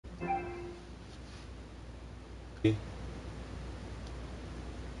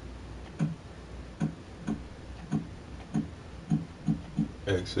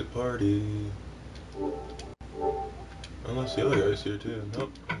Exit party. Unless the other guy's here too.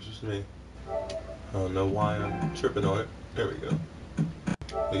 Nope, it's just me. I don't know why I'm tripping on it. There we go.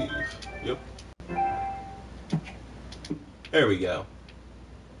 Leave. Yep. There we go.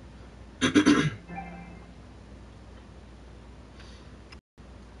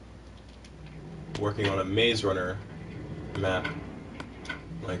 Working on a Maze Runner map,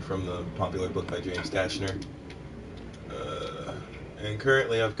 like from the popular book by James Dashner. And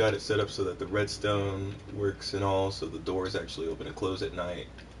currently I've got it set up so that the redstone works and all, so the doors actually open and close at night.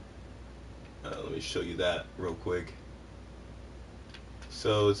 Let me show you that real quick.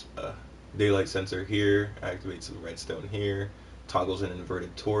 So it's a daylight sensor here, activates the redstone here, toggles an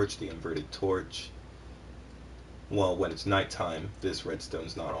inverted torch, the inverted torch. Well, when it's nighttime, this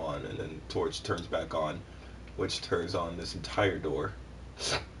redstone's not on, and then the torch turns back on, which turns on this entire door.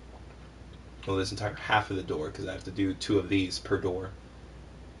 Well, this entire half of the door, because I have to do 2 of these per door.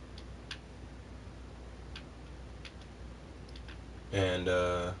 And,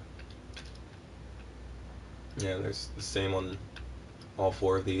 yeah, there's the same on all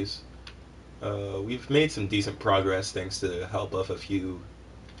 4 of these. We've made some decent progress thanks to the help of a few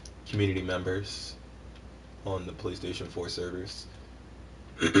community members on the PlayStation 4 servers.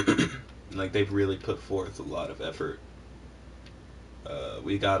 Like, they've really put forth a lot of effort.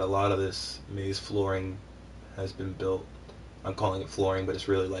 We got a lot of this maze flooring has been built. I'm calling it flooring, but it's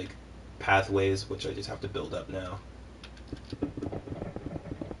really like pathways, which I just have to build up now.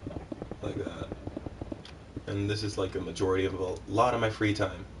 Like that. And this is like a majority of a lot of my free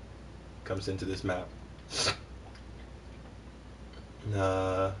time comes into this map.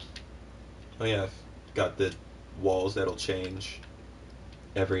 Oh yeah, I've got the walls that'll change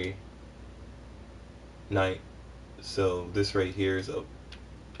every night. So this right here is a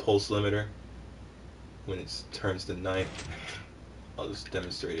pulse limiter. When it turns to night, I'll just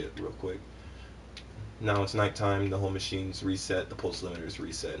demonstrate it real quick. Now it's nighttime, the whole machine's reset, the pulse limiter's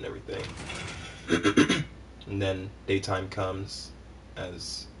reset and everything. And then daytime comes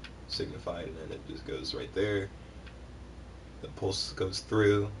as signified, and then it just goes right there. The pulse goes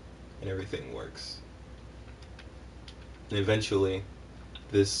through, and everything works. And eventually,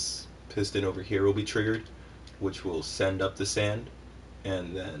 this piston over here will be triggered, which will send up the sand,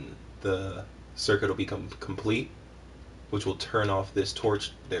 and then the circuit will become complete, which will turn off this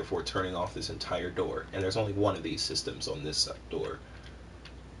torch, therefore turning off this entire door. And there's only one of these systems on this door,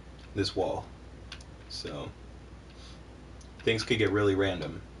 this wall. So things could get really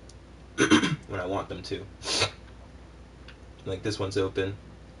random when I want them to. Like this one's open,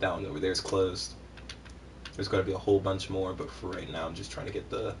 that one over there is closed. There's going to be a whole bunch more, but for right now I'm just trying to get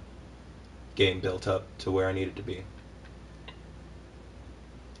the game built up to where I need it to be.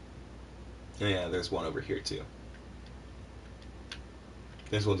 And yeah, there's one over here too.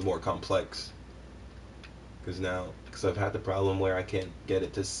 This one's more complex because I've had the problem where I can't get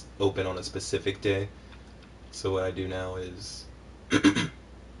it to open on a specific day. So what I do now is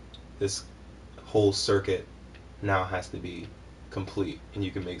this whole circuit now has to be complete, and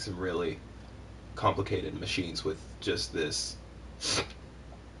you can make some really complicated machines with just this.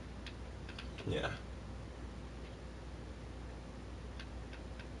 Yeah.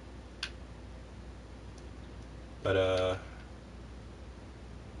 But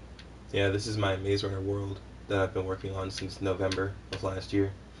yeah, this is my Maze Runner world that I've been working on since November of last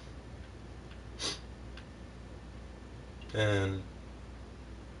year. And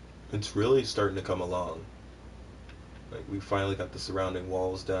it's really starting to come along. Like, we finally got the surrounding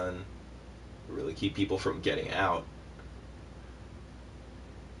walls done to really keep people from getting out.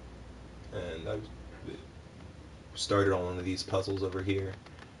 And I've started on one of these puzzles over here,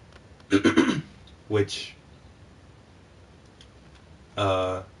 which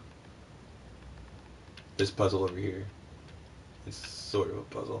this puzzle over here is sort of a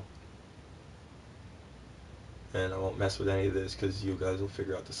puzzle. And I won't mess with any of this because you guys will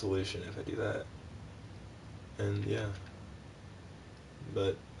figure out the solution if I do that. And yeah.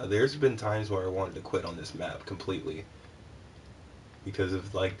 But there's been times where I wanted to quit on this map completely because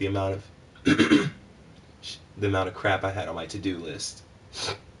of like the amount of crap I had on my to-do list.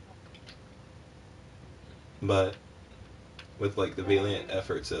 But with like the valiant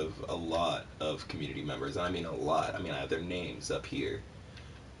efforts of a lot of community members, and I mean a lot. I mean, I have their names up here.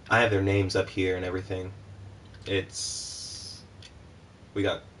 And everything. We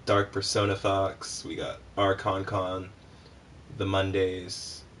got Dark Persona Fox, we got Archon, the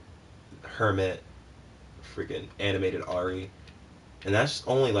Mondays, Hermit, freaking Animated Ari, and that's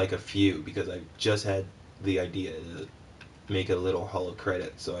only like a few because I just had the idea to make a little hollow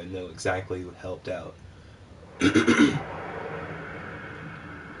credit so I know exactly who helped out.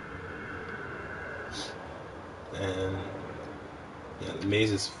 And yeah, the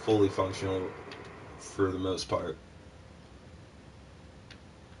maze is fully functional for the most part.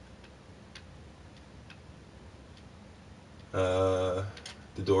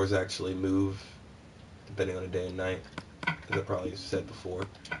 The doors actually move depending on the day and night, as I probably said before.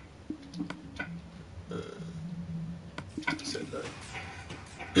 I said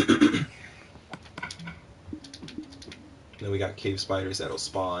night. Then we got cave spiders that'll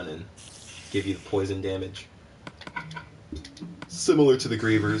spawn and give you the poison damage. Similar to the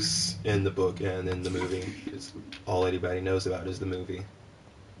Grievers in the book and in the movie. It's all anybody knows about is the movie.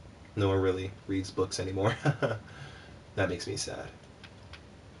 No one really reads books anymore. That makes me sad.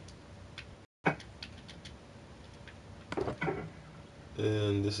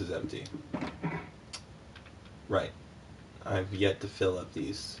 And this is empty. Right. I've yet to fill up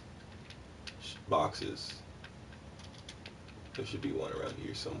these boxes. There should be one around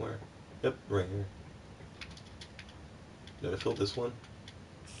here somewhere. Yep, right here. Did I fill this one?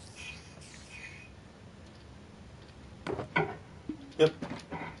 Yep.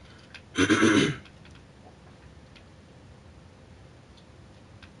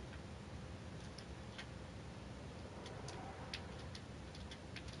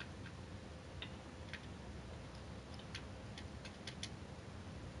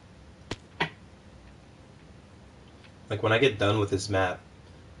 Like, when I get done with this map,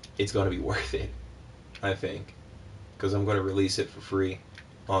 it's going to be worth it, I think. Because I'm going to release it for free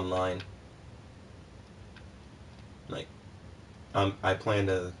online. Like, I plan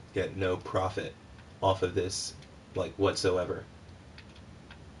to get no profit off of this, like, whatsoever.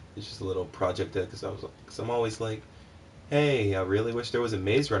 It's just a little project because I'm always like, hey, I really wish there was a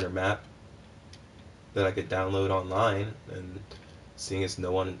Maze Runner map that I could download online, and seeing as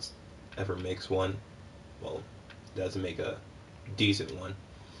no one ever makes one, well, doesn't make a decent one.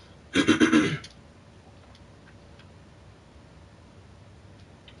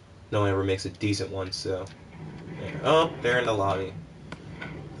 No one ever makes a decent one, so yeah. Oh, they're in the lobby.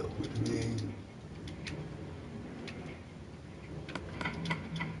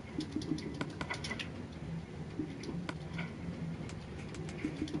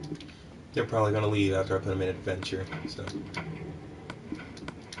 They're probably gonna leave after I put them in adventure, so.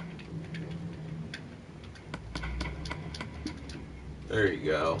 There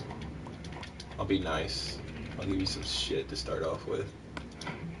you go. I'll be nice. I'll give you some shit to start off with.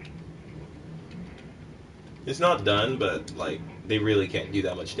 It's not done, but, like, they really can't do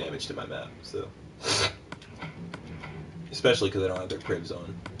that much damage to my map, so. Especially because they don't have their cribs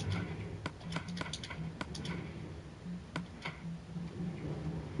on.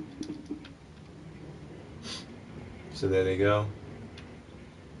 So there they go.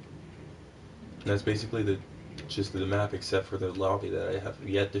 And that's basically the gist of the map, except for the lobby that I have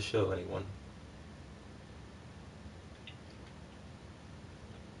yet to show anyone.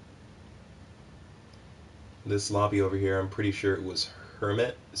 This lobby over here, I'm pretty sure it was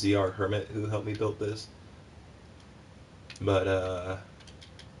Hermit, ZR Hermit, who helped me build this. But,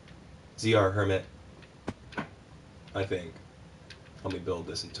 ZR Hermit, I think, helped me build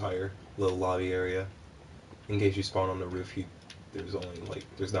this entire little lobby area. In case you spawn on the roof,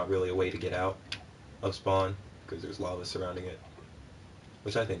 there's not really a way to get out of spawn, because there's lava surrounding it.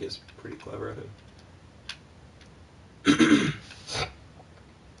 Which I think is pretty clever of him.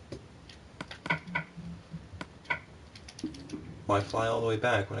 Why fly all the way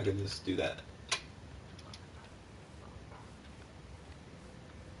back when I could just do that?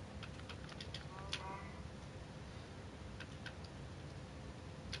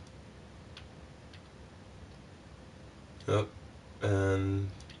 Yep, and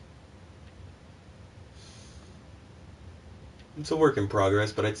it's a work in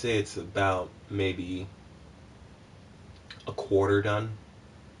progress, but I'd say it's about maybe a quarter done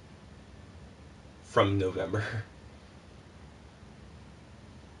from November.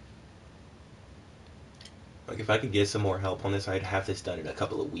 Like, if I could get some more help on this, I'd have this done in a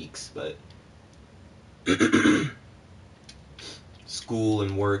couple of weeks, but school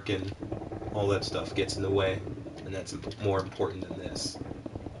and work and all that stuff gets in the way, and that's more important than this.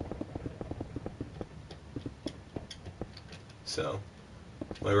 So,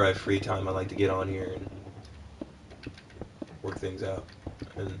 whenever I have free time, I like to get on here and work things out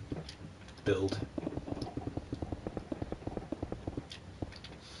and build.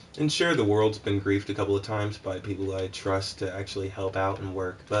 And sure, the world's been griefed a couple of times by people I trust to actually help out and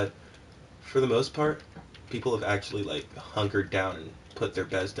work, but for the most part, people have actually, like, hunkered down and put their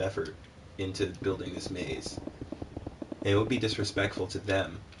best effort into building this maze. And it would be disrespectful to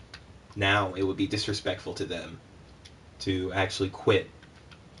them. Now it would be disrespectful to them to actually quit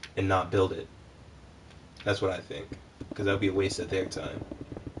and not build it. That's what I think. Because that would be a waste of their time.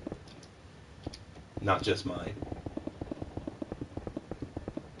 Not just mine.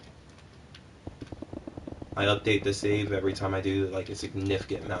 I update the save every time I do like a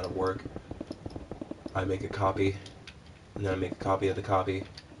significant amount of work. I make a copy, and then I make a copy of the copy.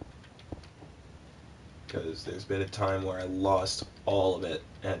 Because there's been a time where I lost all of it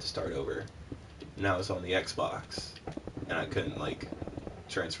and had to start over. Now it's on the Xbox, and I couldn't like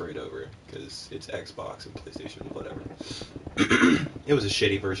transfer it over because it's Xbox and PlayStation, whatever. It was a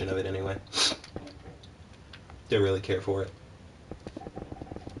shitty version of it anyway. Didn't really care for it.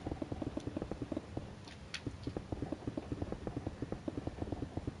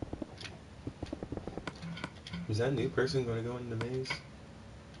 Is that new person going to go in the maze?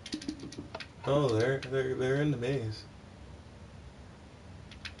 Oh, they're in the maze.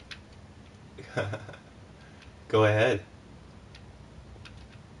 Go ahead.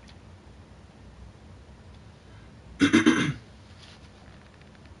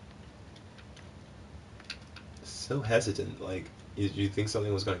 So hesitant. Like, you think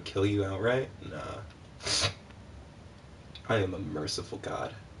something was going to kill you outright? Nah. I am a merciful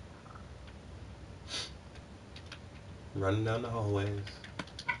God. Running down the hallways.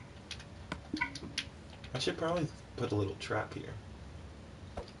 I should probably put a little trap here.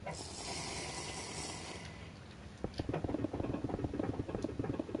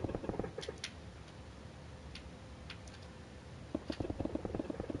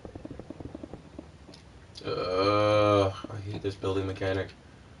 I hate this building mechanic.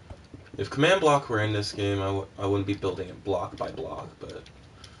 If command block were in this game, I wouldn't be building it block by block, but...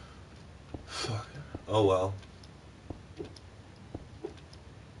 Fuck. Oh well.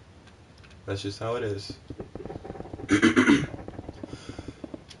 That's just how it is.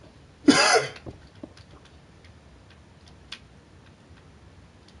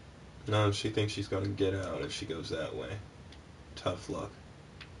 No, she thinks she's gonna get out if she goes that way. Tough luck.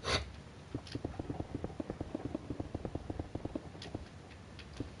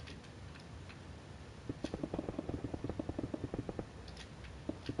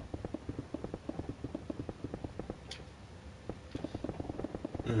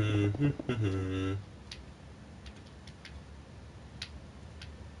 Mm-hmm.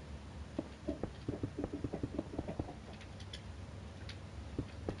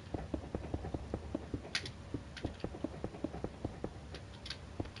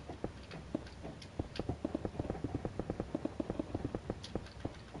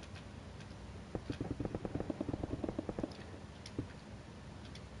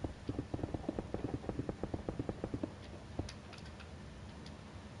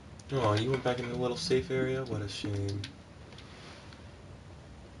 Oh, you went back in the little safe area? What a shame.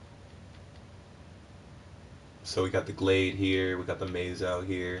 So we got the glade here, we got the maze out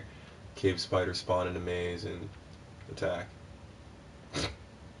here. Cave spider spawn in the maze and attack.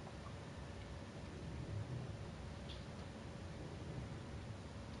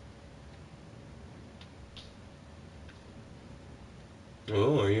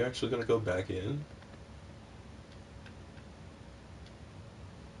 Oh, are you actually gonna go back in?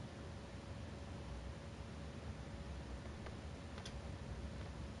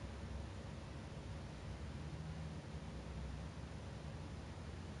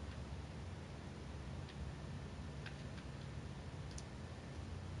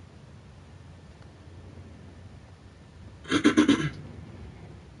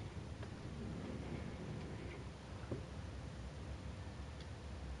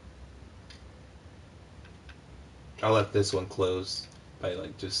 I left this one closed by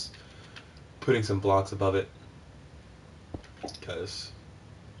like just putting some blocks above it, because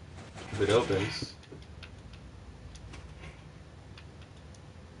if it opens,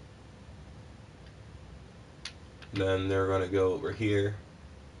 then they're gonna go over here,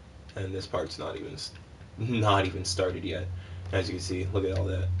 and this part's not even started yet. As you can see, look at all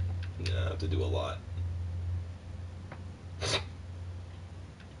that. I have to do a lot.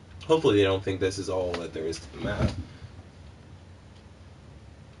 Hopefully they don't think this is all that there is to the map.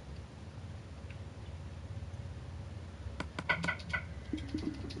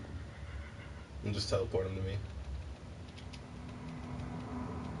 And just teleport them to me.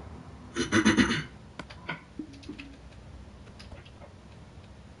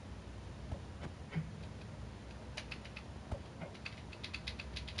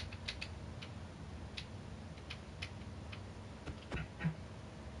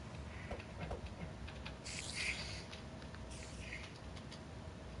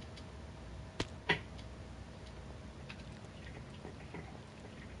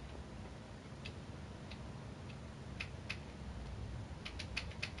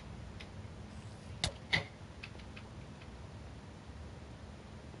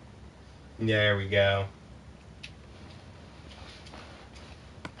 There we go.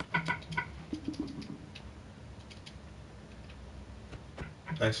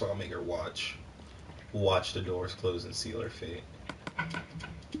 Actually, I'll make her watch. Watch the doors close and seal her fate.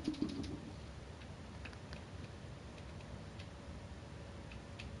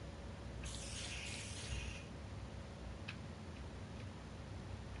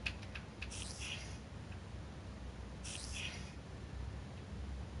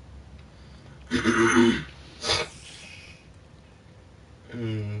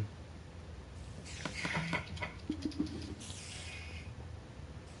 Hmm.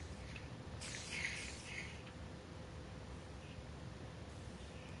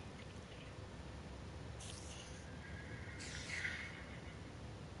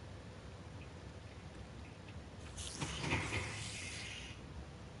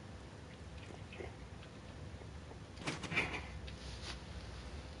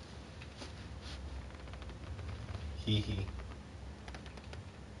 Hee hee.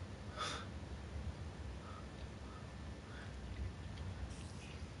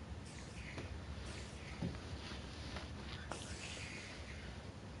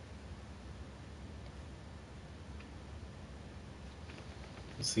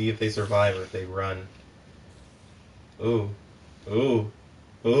 See if they survive or if they run. Ooh. Ooh.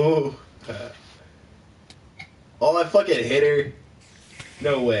 Ooh. Oh, I fucking hit her.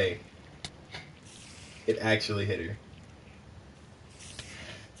 No way. It actually hit her.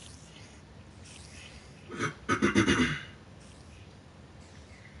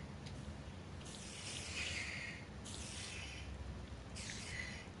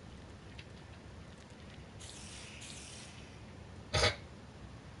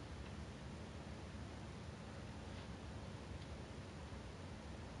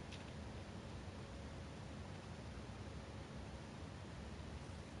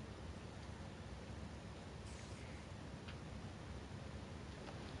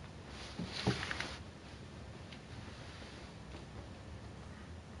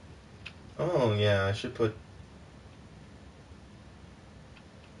 Oh, yeah, I should put...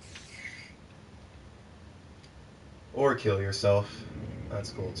 Or kill yourself. That's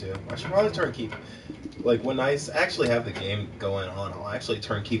cool, too. I should probably turn keep... Like, when I actually have the game going on, I'll actually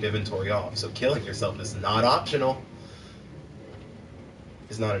turn keep inventory off, so killing yourself is not optional.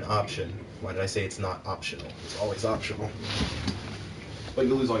 It's not an option. Why did I say it's not optional? It's always optional. But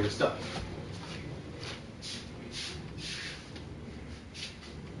you lose all your stuff.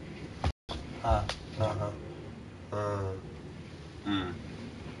 Uh-huh.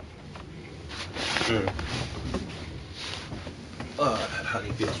 That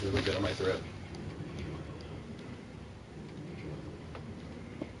honey feels really good on my throat.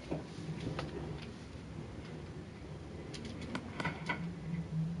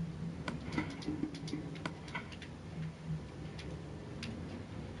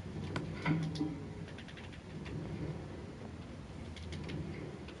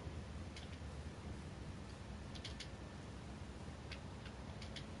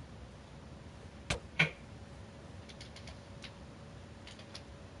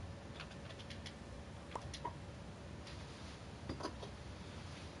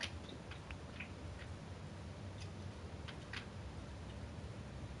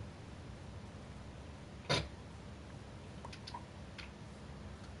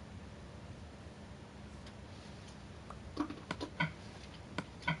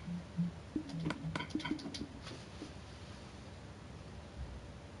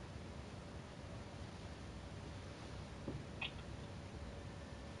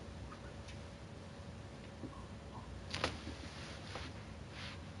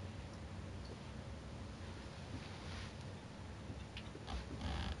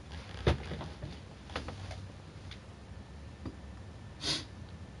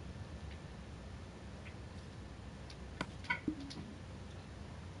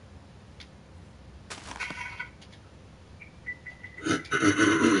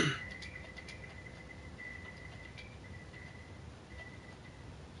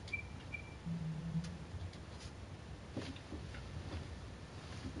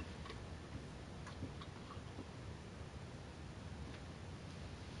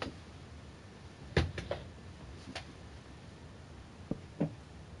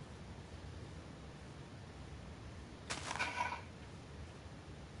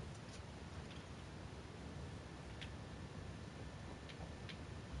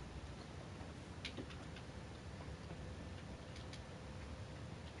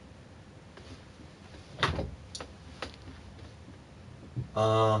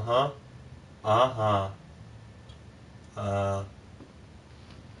 Uh-huh. Uh-huh.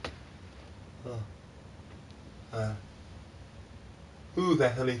 Ooh,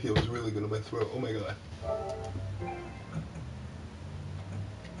 that honey feels really good in my throat. Oh my god.